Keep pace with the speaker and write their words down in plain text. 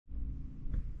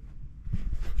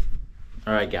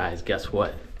All right, guys, guess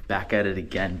what? Back at it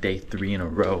again, day 3 in a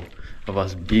row of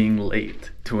us being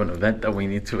late to an event that we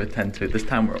need to attend to. This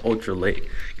time we're ultra late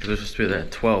because we're supposed to be there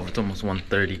at 12. It's almost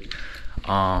 1:30.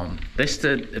 They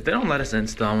said if they don't let us in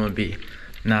still, I'm gonna be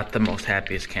not the most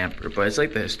happiest camper. But it's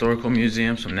like the historical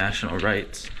museum, some national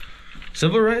rights,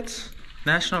 civil rights,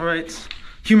 national rights,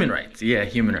 human rights. Yeah,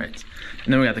 human rights.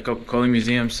 And then we got the Coca-Cola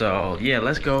museum. So yeah,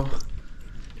 let's go.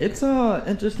 It's a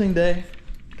interesting day.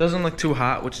 Doesn't look too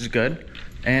hot, which is good.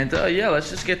 And yeah, let's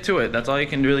just get to it. That's all you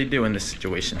can really do in this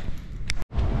situation.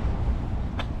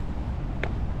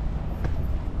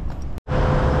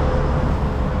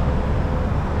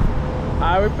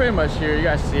 Alright, we're pretty much here. You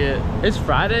guys see it. It's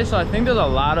Friday, so I think there's a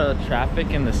lot of traffic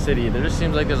in the city. There just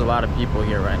seems like there's a lot of people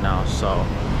here right now. So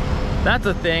that's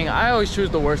the thing. I always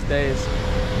choose the worst days.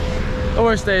 The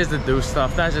worst days to do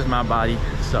stuff. That's just my body.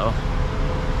 So,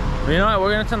 but you know what?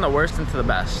 We're gonna turn the worst into the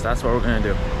best. That's what we're gonna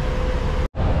do.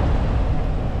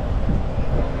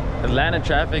 Atlanta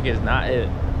traffic is not it.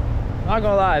 Not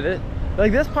gonna lie,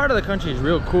 this part of the country is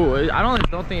real cool. I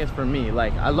don't think it's for me.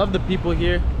 Like, I love the people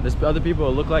here. There's other people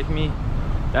who look like me.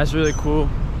 That's really cool.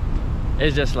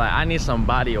 It's just like I need some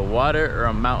body of water or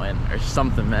a mountain or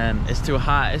something, man. It's too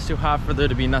hot. It's too hot for there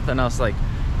to be nothing else like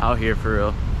out here for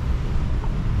real.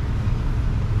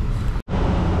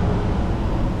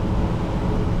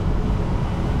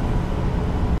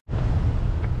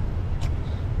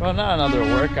 Bro, not another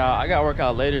workout. I got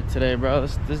workout later today, bro.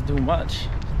 This is too much.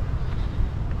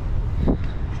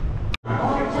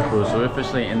 Cool, so we're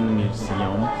officially in the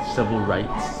museum, civil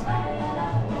rights.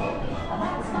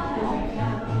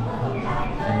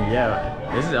 And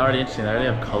yeah, this is already interesting. They already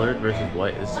have colored versus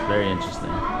white. This is very interesting.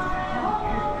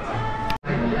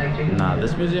 Nah,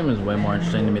 this museum is way more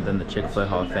interesting to me than the Chick-fil-A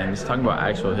Hall of Fame. It's talking about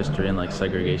actual history and like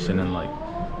segregation and like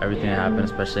everything that happened,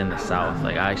 especially in the South.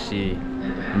 Like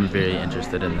I'm very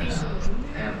interested in this.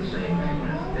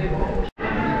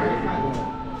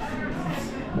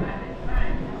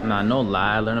 Nah, no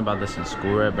lie, I learned about this in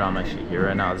school, right? But I'm actually here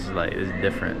right now. This is like, it's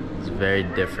different. It's very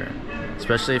different.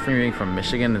 Especially if you're being from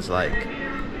Michigan, it's like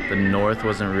the North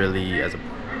wasn't really it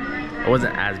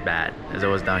wasn't as bad as it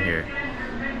was down here.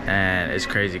 And it's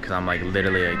crazy because I'm like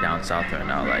literally like down south right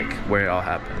now, like where it all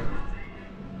happened.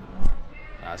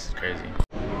 That's crazy.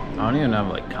 I don't even have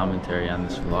like commentary on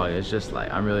this vlog. It's just like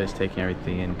I'm really just taking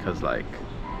everything in because like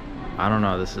I don't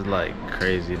know, this is like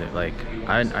crazy that like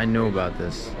I knew about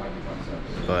this,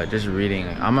 but just reading,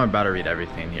 I'm about to read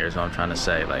everything here is what I'm trying to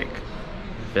say. Like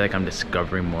I feel like I'm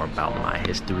discovering more about my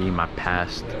history, my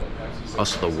past,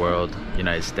 also the world,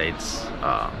 United States.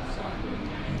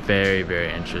 Very,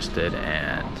 very interested,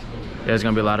 and there's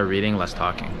gonna be a lot of reading, less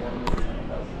talking.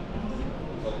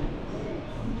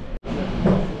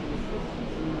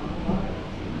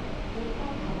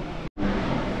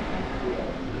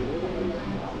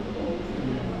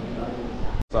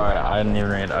 Sorry, I didn't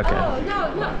even read. Okay. Oh,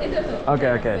 no, it doesn't.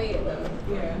 Okay.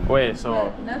 Yeah. Wait,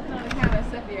 so. But nothing on the counter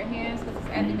except for your hands because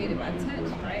it's activated by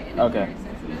touch, right? And Okay. it's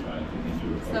very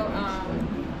sensitive. So,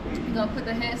 you're gonna put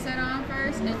the headset on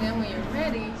first, and then when you're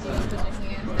ready, you're gonna put your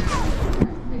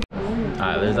hands down.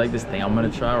 Alright, there's like this thing I'm gonna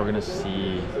try. We're gonna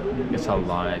see, I guess, how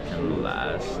long I can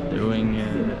last doing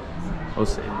it. We'll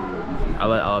see.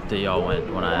 I'll update y'all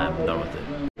when I'm done with it.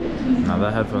 Now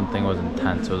that headphone thing was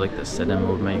intense. It was like the sit-in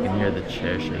movement. You can hear the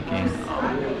chair shaking.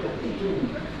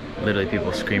 Literally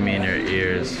people screaming in your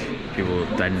ears, people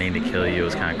threatening to kill you. It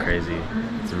was kind of crazy.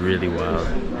 It's really wild.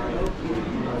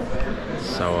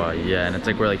 So yeah, and it's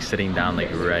like we're like sitting down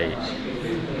like right.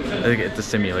 Like, it's a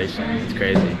simulation. It's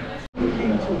crazy.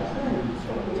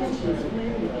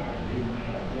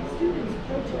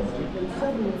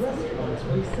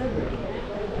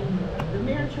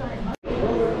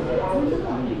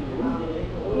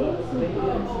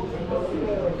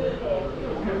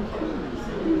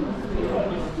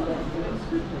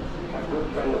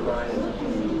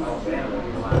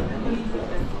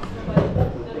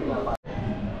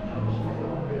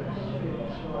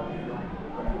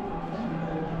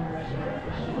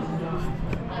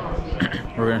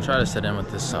 We're gonna try to sit in with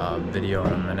this video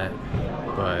in a minute,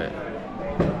 but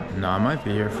no, I might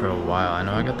be here for a while. I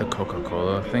know I got the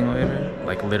Coca-Cola thing later,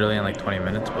 like literally in like 20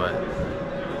 minutes, but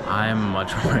I'm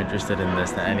much more interested in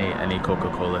this than any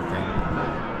Coca-Cola thing.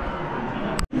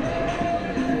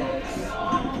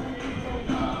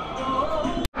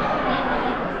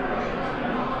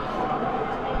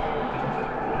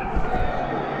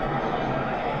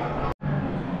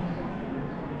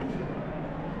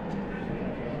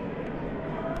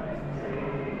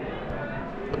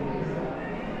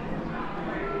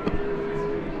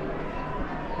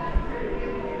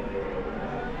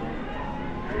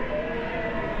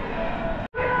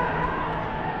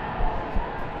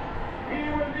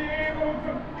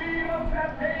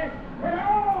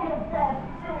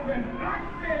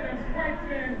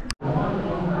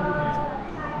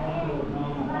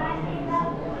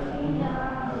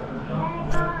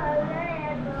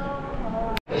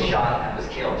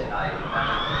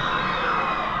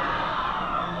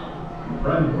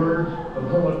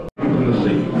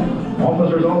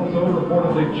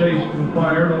 chased and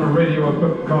fired on a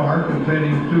radio-equipped car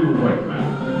containing 2 white men.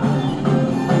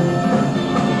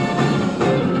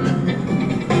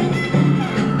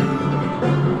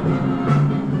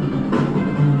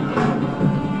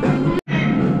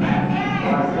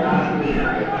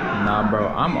 Nah, bro,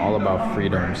 I'm all about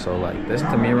freedom. So like this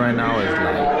to me right now is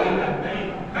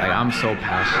like I'm so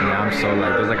passionate. I'm so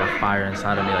like there's like a fire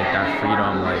inside of me, like that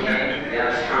freedom. Like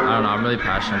I don't know, I'm really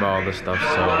passionate about all this stuff.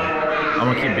 So I'm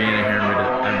gonna keep being in here and read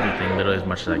everything literally as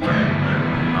much as I can.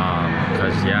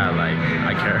 Cause yeah, like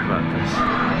I care about this.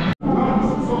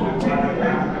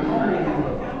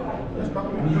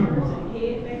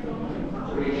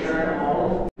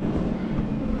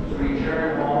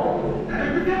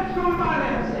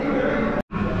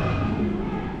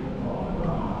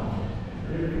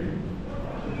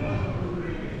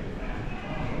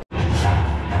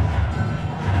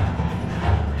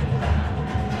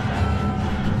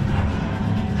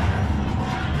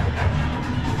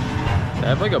 They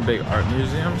have like a big art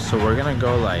museum, so we're gonna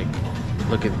go like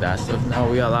look at that stuff now.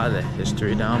 We got a lot of the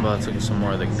history down, but let's look at some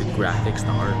more like the graphics,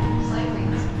 the art.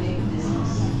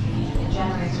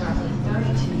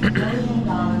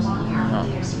 Oh.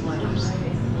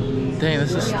 Dang,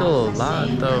 this is still a lot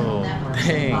though.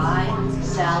 Dang. Buy,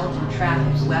 sell, and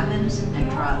traffic weapons and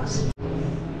drugs.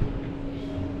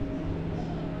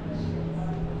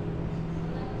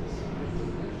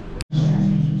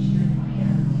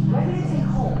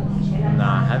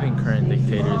 Nah, having current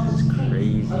dictators is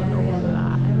crazy, no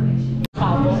lie.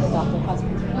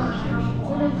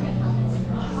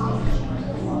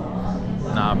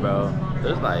 Nah, bro,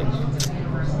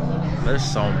 there's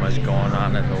so much going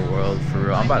on in the world, for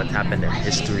real. I'm about to tap into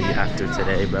history after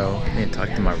today, bro. I need to talk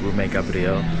to my roommate,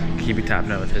 Gabriel. Keep me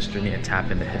tapping in with history. I need to tap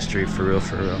into history, for real,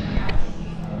 for real.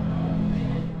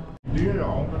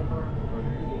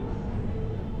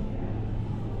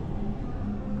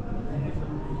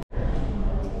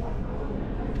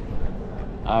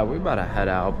 We're about to head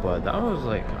out, but that was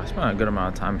like, I spent a good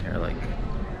amount of time here. Like,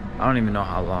 I don't even know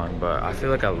how long, but I feel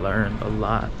like I learned a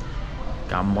lot.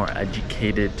 Got more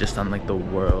educated just on like the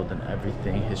world and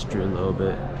everything, history a little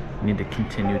bit. Need to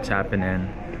continue tapping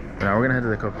in. Now we're gonna head to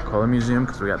the Coca-Cola Museum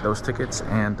because we got those tickets,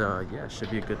 and yeah, it should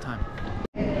be a good time.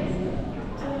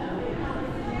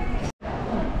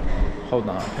 Hold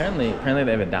on, apparently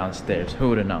they have it downstairs. Who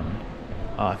would have known?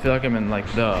 I feel like I'm in like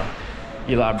the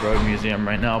Eli Broad Museum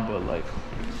right now, but like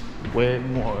way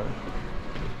more.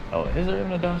 Oh, is there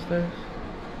even a downstairs?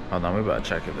 Hold on, we about to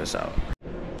check this out.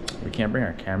 We can't bring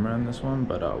our camera in this one,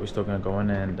 but we're still gonna go in,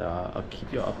 and I'll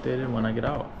keep you updated when I get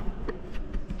out.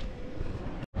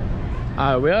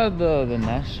 We are the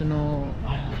national,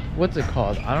 what's it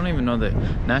called? I don't even know, the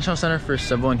National Center for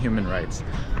Civil and Human Rights.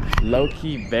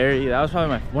 Low-key, that was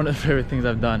probably one of the favorite things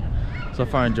I've done so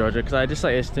far in Georgia, because I just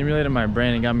like, it stimulated my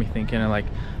brain and got me thinking and like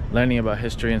learning about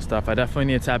history and stuff. I definitely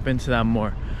need to tap into that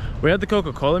more. We're at the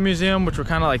Coca-Cola Museum, which we're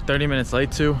kind of like 30 minutes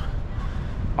late to.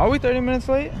 Are we 30 minutes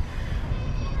late?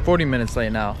 40 minutes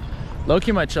late now.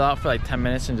 Low-key might chill out for like 10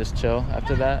 minutes and just chill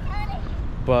after that.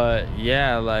 But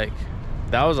yeah, like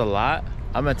that was a lot.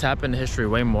 I'm gonna tap into history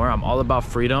way more. I'm all about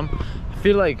freedom. I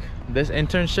feel like this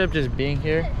internship, just being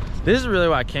here, this is really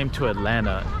why I came to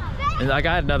Atlanta. And like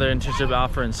I had another internship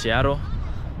offer in Seattle.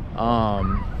 It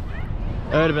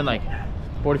would have been like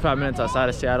 45 minutes outside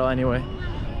of Seattle anyway.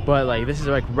 But like this is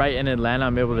like right in Atlanta.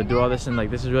 I'm able to do all this, and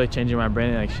like this is really changing my brain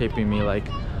and like shaping me, like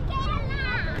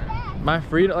my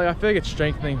freedom. Like I feel like it's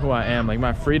strengthening who I am. Like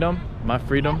my freedom.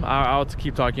 I'll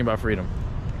keep talking about freedom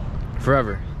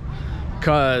forever,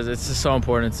 because it's just so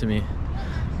important to me.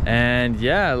 And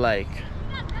yeah, like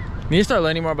need to start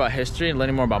learning more about history and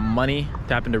learning more about money,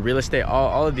 tap into real estate,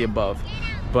 all of the above.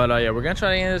 But yeah, we're gonna try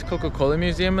to get into this Coca-Cola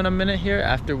Museum in a minute here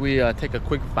after we take a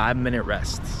quick 5-minute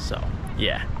rest. So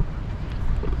yeah,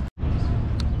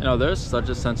 you know, there's such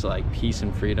a sense of like peace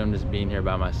and freedom just being here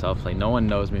by myself. Like no one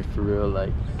knows me for real.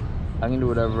 Like I can do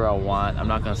whatever I want. I'm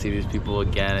not gonna see these people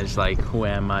again. It's like, who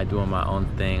am I doing my own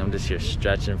thing? I'm just here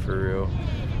stretching for real.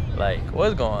 Like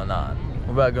what's going on?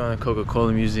 We're about going to the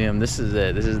Coca-Cola Museum. This is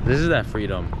it. This is that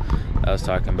freedom I was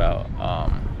talking about,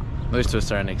 at least to a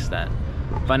certain extent.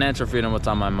 Financial freedom, what's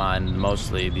on my mind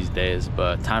mostly these days,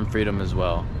 but time freedom as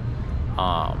well.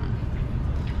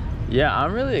 Yeah,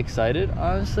 I'm really excited,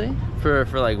 honestly, for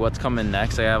like what's coming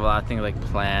next. I have a lot of things like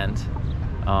planned.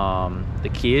 The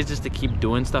key is just to keep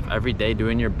doing stuff every day,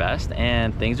 doing your best,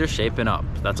 and things are shaping up.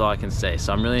 That's all I can say.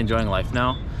 So I'm really enjoying life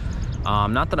now.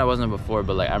 Not that I wasn't before,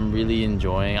 but like I'm really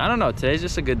enjoying, I don't know, today's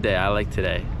just a good day. I like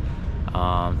today.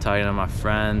 Talking to my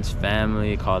friends,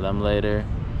 family, call them later.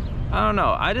 I don't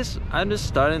know, I'm just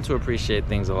starting to appreciate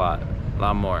things a lot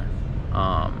more.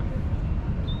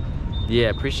 yeah,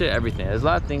 appreciate everything. There's a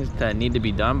lot of things that need to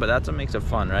be done, but that's what makes it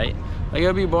fun, right? Like, it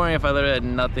would be boring if I literally had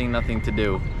nothing to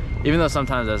do, even though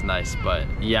sometimes that's nice. But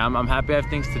yeah, I'm happy I have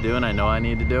things to do, and I know I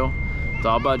need to do. It's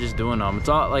all about just doing them. It's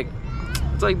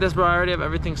like this, bro. I already have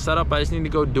everything set up. I just need to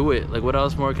go do it. Like, what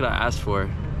else more could I ask for?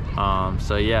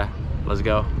 So yeah, let's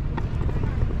go.